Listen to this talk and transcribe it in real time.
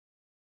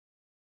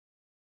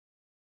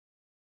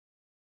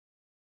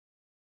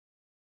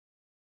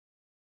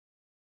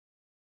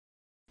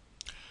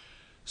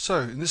So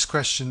in this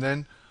question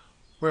then,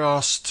 we're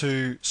asked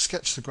to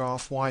sketch the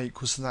graph y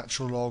equals the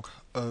natural log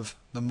of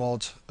the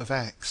mod of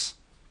x.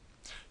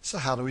 So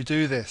how do we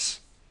do this?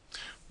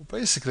 Well,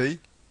 basically,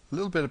 a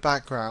little bit of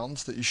background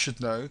that you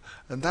should know,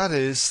 and that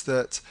is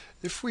that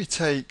if we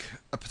take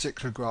a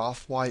particular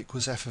graph, y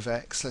equals f of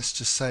x, let's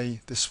just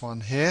say this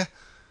one here,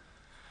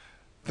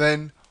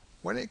 then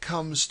when it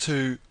comes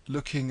to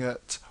looking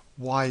at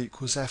y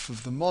equals f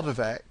of the mod of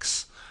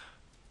x,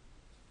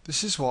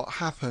 this is what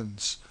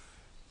happens.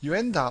 You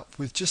end up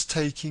with just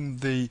taking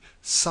the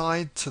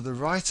side to the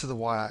right of the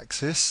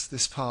y-axis,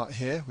 this part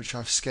here, which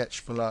I've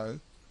sketched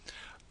below,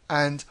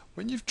 and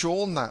when you've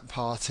drawn that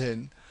part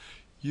in,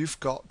 you've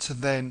got to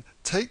then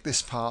take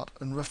this part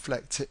and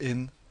reflect it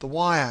in the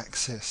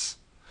y-axis.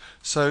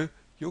 So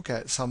you'll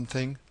get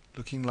something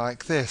looking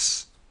like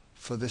this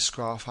for this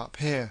graph up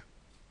here.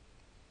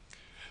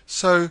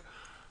 So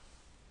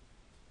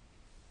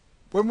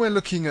when we're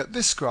looking at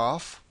this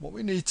graph, what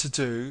we need to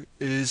do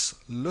is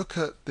look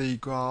at the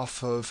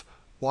graph of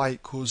y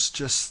equals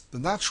just the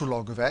natural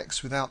log of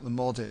x without the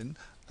mod in,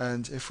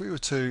 and if we were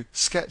to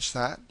sketch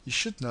that, you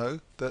should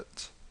know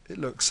that it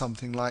looks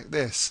something like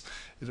this.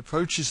 It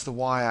approaches the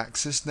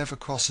y-axis, never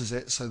crosses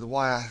it, so the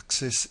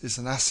y-axis is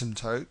an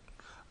asymptote.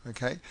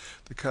 Okay,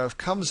 the curve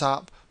comes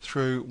up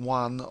through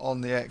 1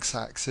 on the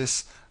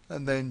x-axis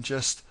and then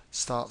just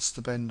starts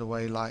to bend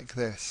away like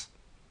this.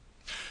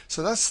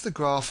 So that's the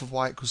graph of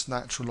y equals the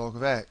natural log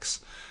of x.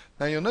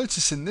 Now you'll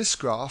notice in this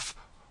graph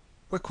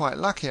we're quite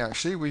lucky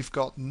actually, we've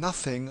got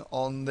nothing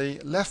on the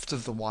left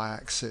of the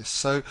y-axis,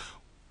 so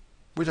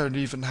we don't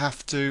even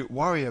have to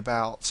worry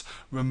about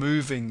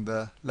removing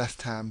the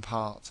left hand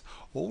part.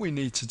 All we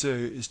need to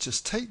do is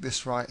just take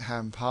this right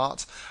hand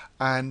part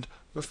and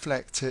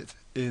reflect it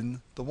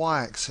in the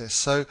y-axis.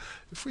 So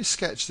if we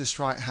sketch this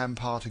right hand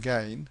part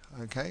again,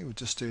 okay, we'll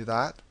just do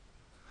that.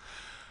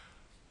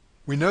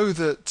 We know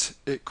that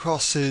it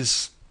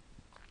crosses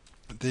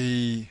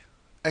the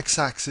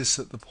x-axis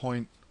at the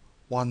point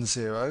 1,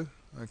 0.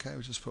 Okay,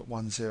 we'll just put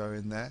 1, 0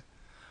 in there.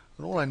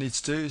 And all I need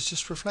to do is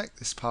just reflect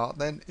this part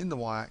then in the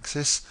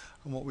y-axis,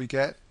 and what we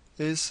get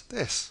is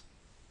this.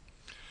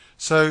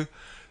 So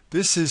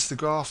this is the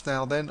graph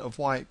now then of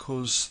y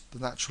equals the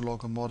natural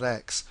log of mod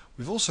x.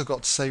 We've also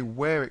got to say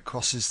where it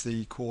crosses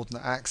the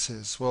coordinate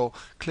axis. Well,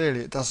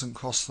 clearly it doesn't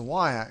cross the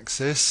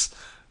y-axis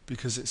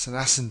because it's an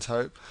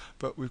asymptote,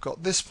 but we've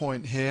got this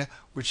point here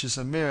which is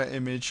a mirror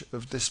image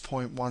of this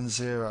point 1,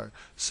 0.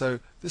 So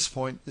this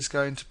point is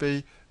going to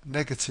be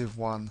negative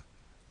 1,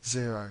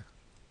 0.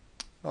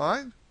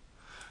 Alright?